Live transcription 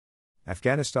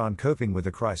Afghanistan coping with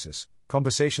the crisis.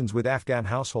 Conversations with Afghan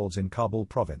households in Kabul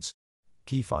province.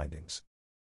 Key findings.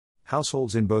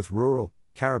 Households in both rural,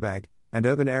 Karabag, and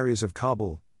urban areas of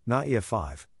Kabul, Na'ia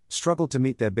 5, struggled to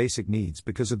meet their basic needs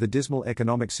because of the dismal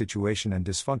economic situation and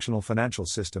dysfunctional financial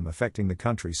system affecting the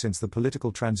country since the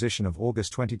political transition of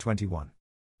August 2021.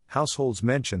 Households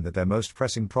mentioned that their most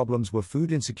pressing problems were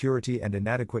food insecurity and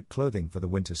inadequate clothing for the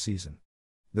winter season.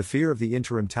 The fear of the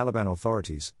interim Taliban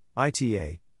authorities,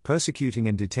 ITA, persecuting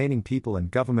and detaining people and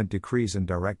government decrees and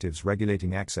directives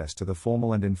regulating access to the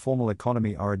formal and informal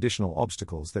economy are additional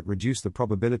obstacles that reduce the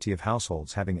probability of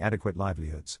households having adequate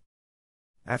livelihoods.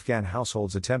 Afghan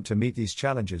households attempt to meet these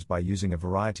challenges by using a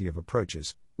variety of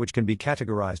approaches, which can be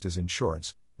categorized as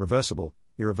insurance, reversible,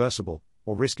 irreversible,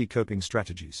 or risky coping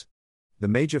strategies. The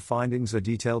major findings are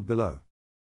detailed below.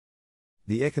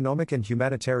 The economic and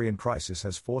humanitarian crisis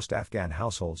has forced Afghan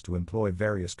households to employ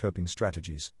various coping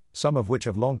strategies, some of which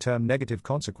have long-term negative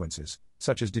consequences,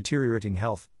 such as deteriorating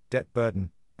health, debt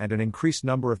burden, and an increased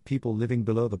number of people living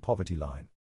below the poverty line.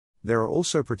 There are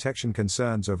also protection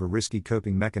concerns over risky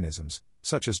coping mechanisms,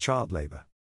 such as child labor.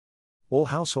 All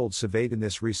households surveyed in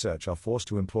this research are forced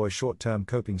to employ short-term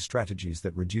coping strategies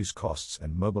that reduce costs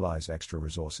and mobilize extra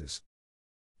resources.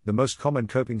 The most common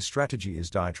coping strategy is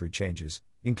dietary changes,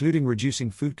 including reducing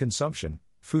food consumption,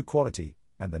 food quality,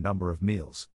 and the number of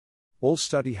meals. All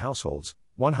study households,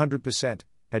 100%,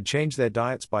 had changed their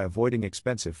diets by avoiding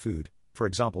expensive food, for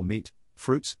example meat,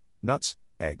 fruits, nuts,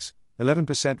 eggs.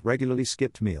 11% regularly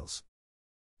skipped meals.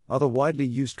 Other widely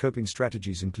used coping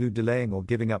strategies include delaying or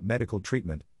giving up medical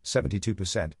treatment,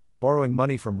 72%, borrowing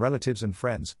money from relatives and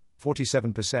friends,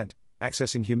 47%,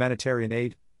 accessing humanitarian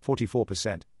aid,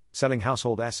 44%, selling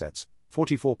household assets,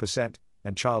 44%,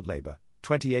 and child labor,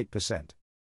 28%.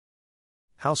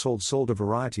 Households sold a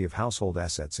variety of household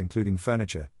assets including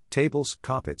furniture, tables,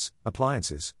 carpets,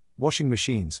 appliances, washing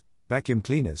machines, vacuum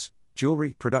cleaners,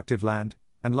 jewelry, productive land,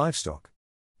 and livestock.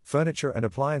 Furniture and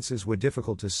appliances were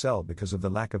difficult to sell because of the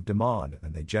lack of demand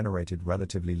and they generated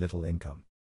relatively little income.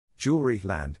 Jewelry,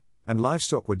 land, and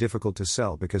livestock were difficult to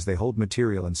sell because they hold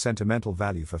material and sentimental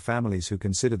value for families who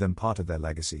consider them part of their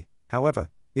legacy. However,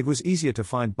 it was easier to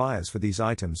find buyers for these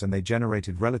items and they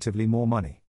generated relatively more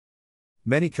money.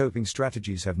 Many coping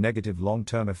strategies have negative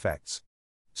long-term effects.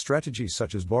 Strategies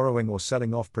such as borrowing or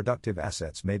selling off productive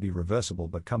assets may be reversible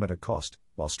but come at a cost,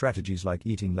 while strategies like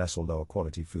eating less or lower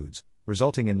quality foods,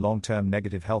 resulting in long-term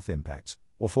negative health impacts,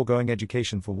 or foregoing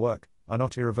education for work, are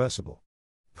not irreversible.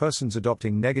 Persons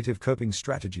adopting negative coping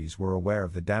strategies were aware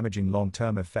of the damaging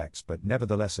long-term effects but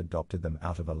nevertheless adopted them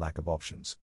out of a lack of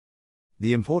options.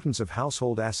 The importance of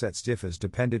household assets differs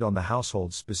depending on the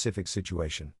household's specific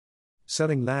situation.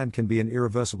 Selling land can be an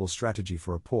irreversible strategy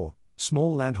for a poor,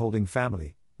 small landholding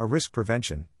family, a risk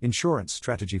prevention, insurance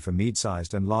strategy for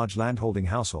mid-sized and large landholding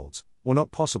households, or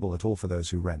not possible at all for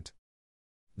those who rent.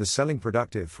 The selling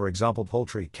productive, for example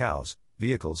poultry, cows,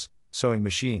 vehicles, sewing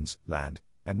machines, land,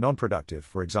 and non-productive,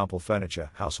 for example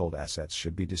furniture, household assets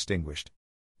should be distinguished.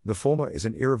 The former is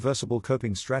an irreversible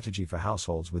coping strategy for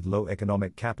households with low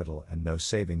economic capital and no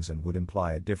savings and would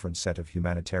imply a different set of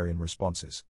humanitarian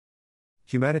responses.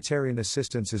 Humanitarian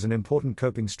assistance is an important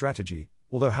coping strategy,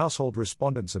 although household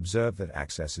respondents observe that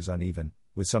access is uneven,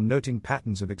 with some noting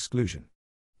patterns of exclusion.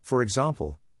 For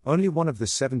example, only one of the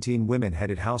 17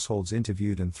 women-headed households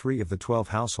interviewed and 3 of the 12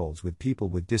 households with people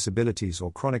with disabilities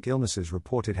or chronic illnesses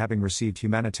reported having received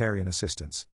humanitarian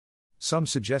assistance. Some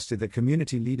suggested that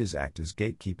community leaders act as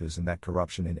gatekeepers and that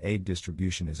corruption in aid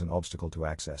distribution is an obstacle to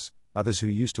access. Others who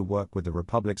used to work with the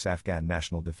Republic's Afghan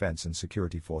National Defense and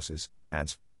Security Forces,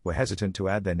 ANSF, were hesitant to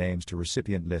add their names to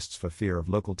recipient lists for fear of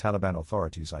local Taliban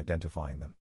authorities identifying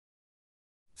them.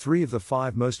 3 of the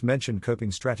 5 most mentioned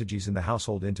coping strategies in the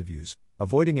household interviews,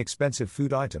 avoiding expensive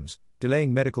food items,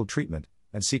 delaying medical treatment,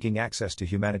 and seeking access to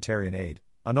humanitarian aid,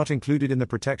 are not included in the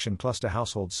Protection Cluster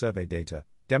Household Survey data,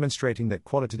 demonstrating that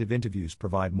qualitative interviews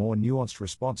provide more nuanced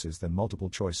responses than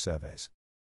multiple-choice surveys.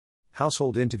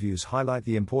 Household interviews highlight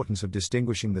the importance of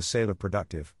distinguishing the sale of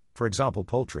productive, for example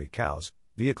poultry, cows,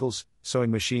 vehicles, sewing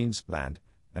machines, land,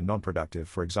 and non-productive,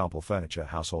 for example furniture,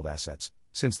 household assets,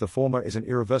 since the former is an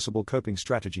irreversible coping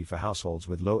strategy for households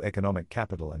with low economic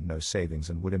capital and no savings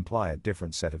and would imply a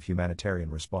different set of humanitarian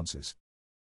responses.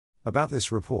 About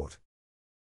this report.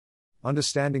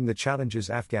 Understanding the challenges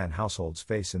Afghan households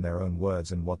face in their own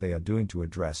words and what they are doing to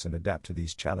address and adapt to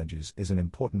these challenges is an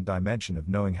important dimension of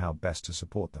knowing how best to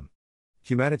support them.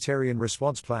 Humanitarian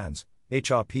response plans,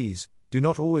 HRPs, do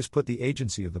not always put the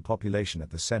agency of the population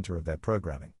at the center of their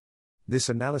programming. This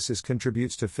analysis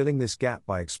contributes to filling this gap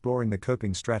by exploring the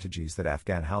coping strategies that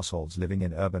Afghan households living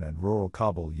in urban and rural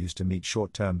Kabul use to meet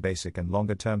short-term basic and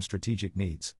longer-term strategic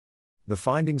needs. The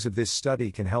findings of this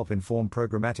study can help inform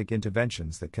programmatic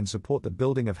interventions that can support the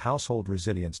building of household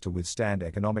resilience to withstand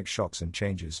economic shocks and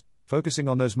changes, focusing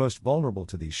on those most vulnerable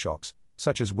to these shocks,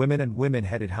 such as women and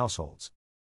women-headed households.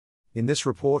 In this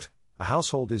report, a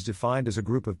household is defined as a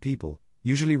group of people,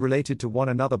 usually related to one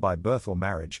another by birth or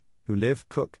marriage, who live,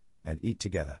 cook, and eat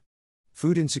together.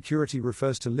 Food insecurity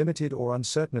refers to limited or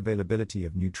uncertain availability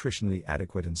of nutritionally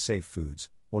adequate and safe foods,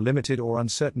 or limited or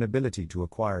uncertain ability to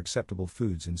acquire acceptable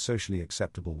foods in socially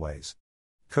acceptable ways.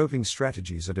 Coping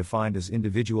strategies are defined as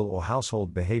individual or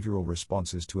household behavioral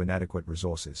responses to inadequate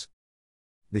resources.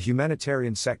 The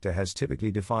humanitarian sector has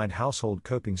typically defined household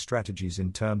coping strategies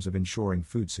in terms of ensuring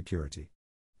food security.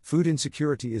 Food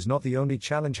insecurity is not the only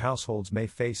challenge households may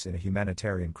face in a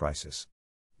humanitarian crisis.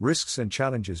 Risks and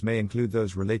challenges may include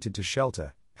those related to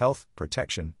shelter, health,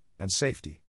 protection, and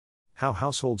safety. How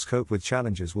households cope with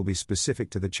challenges will be specific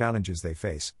to the challenges they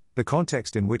face, the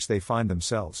context in which they find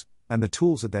themselves, and the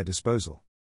tools at their disposal.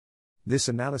 This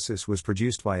analysis was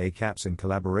produced by ACAPS in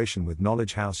collaboration with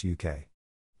Knowledge House UK.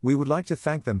 We would like to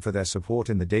thank them for their support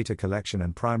in the data collection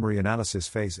and primary analysis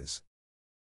phases.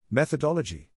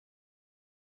 Methodology.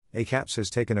 ACAPS has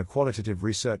taken a qualitative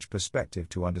research perspective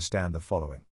to understand the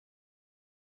following.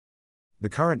 The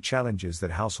current challenges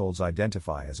that households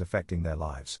identify as affecting their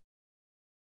lives.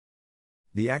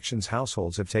 The actions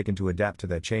households have taken to adapt to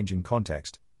their changing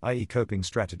context, i.e., coping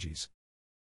strategies.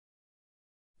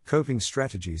 Coping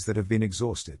strategies that have been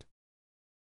exhausted.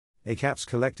 ACAPS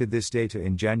collected this data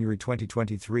in January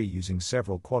 2023 using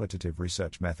several qualitative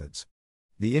research methods.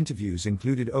 The interviews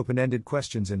included open-ended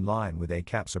questions in line with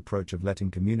ACAPS' approach of letting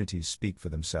communities speak for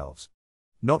themselves.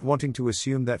 Not wanting to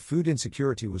assume that food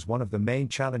insecurity was one of the main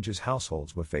challenges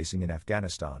households were facing in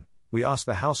Afghanistan, we asked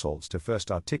the households to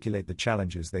first articulate the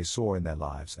challenges they saw in their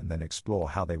lives and then explore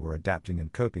how they were adapting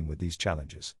and coping with these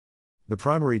challenges. The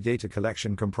primary data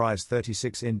collection comprised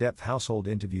 36 in-depth household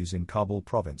interviews in Kabul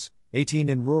province, 18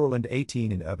 in rural and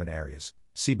 18 in urban areas,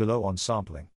 see below on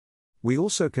sampling. We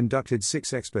also conducted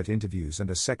 6 expert interviews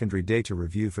and a secondary data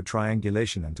review for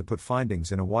triangulation and to put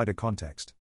findings in a wider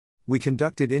context. We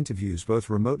conducted interviews both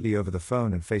remotely over the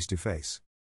phone and face-to-face.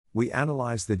 We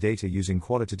analyzed the data using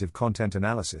qualitative content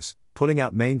analysis, pulling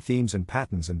out main themes and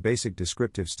patterns and basic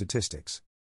descriptive statistics.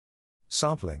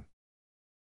 Sampling.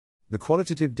 The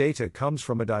qualitative data comes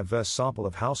from a diverse sample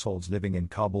of households living in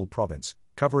Kabul province,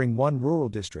 covering one rural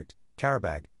district,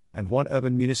 Karabag, and one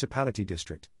urban municipality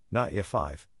district, Naia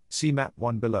 5, see map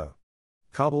 1 below.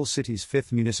 Kabul city's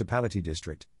 5th municipality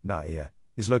district, Naia,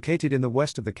 is located in the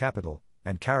west of the capital,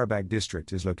 and Karabag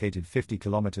district is located 50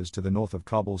 kilometers to the north of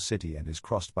Kabul city and is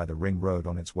crossed by the Ring Road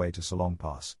on its way to Salong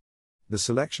Pass. The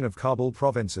selection of Kabul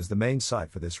province as the main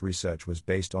site for this research was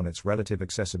based on its relative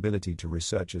accessibility to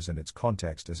researchers and its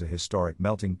context as a historic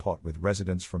melting pot with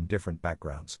residents from different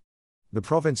backgrounds. The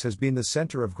province has been the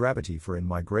center of gravity for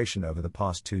in-migration over the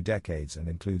past 2 decades and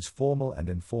includes formal and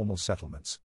informal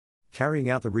settlements. Carrying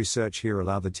out the research here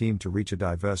allowed the team to reach a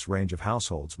diverse range of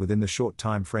households within the short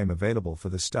time frame available for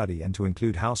the study and to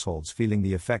include households feeling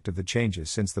the effect of the changes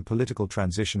since the political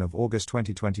transition of August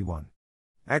 2021.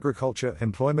 Agriculture,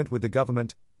 employment with the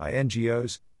government,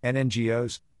 INGOs,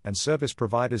 NNGOs, and service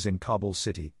providers in Kabul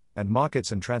city, and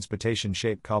markets and transportation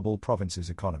shape Kabul province's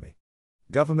economy.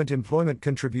 Government employment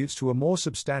contributes to a more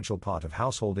substantial part of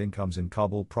household incomes in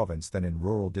Kabul province than in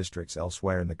rural districts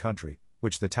elsewhere in the country,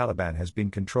 which the Taliban has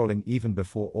been controlling even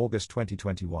before August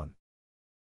 2021.